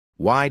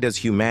Why does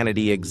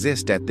humanity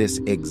exist at this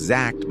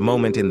exact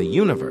moment in the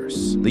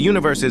universe? The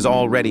universe is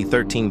already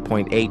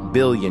 13.8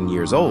 billion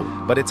years old,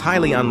 but it's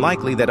highly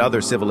unlikely that other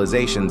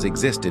civilizations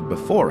existed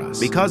before us.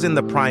 Because in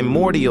the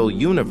primordial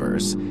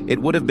universe,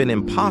 it would have been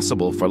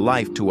impossible for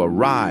life to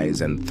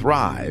arise and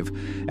thrive,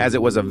 as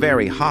it was a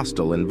very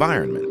hostile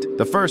environment.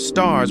 The first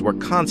stars were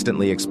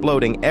constantly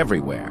exploding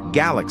everywhere.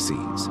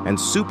 Galaxies and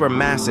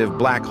supermassive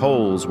black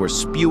holes were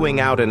spewing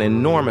out an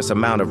enormous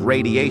amount of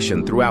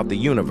radiation throughout the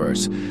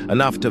universe,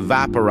 enough to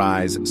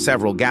vaporize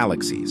several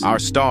galaxies. Our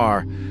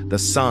star, the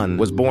Sun,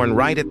 was born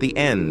right at the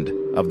end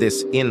of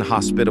this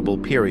inhospitable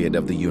period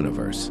of the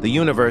universe. The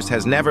universe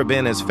has never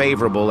been as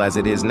favorable as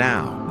it is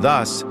now.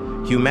 Thus,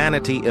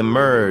 humanity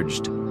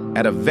emerged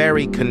at a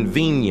very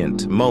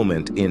convenient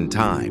moment in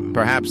time.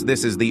 Perhaps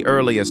this is the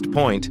earliest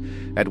point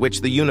at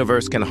which the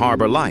universe can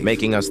harbor life,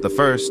 making us the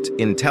first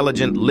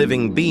intelligent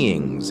living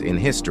beings in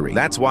history.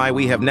 That's why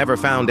we have never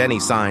found any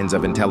signs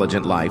of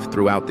intelligent life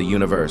throughout the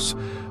universe,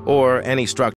 or any structure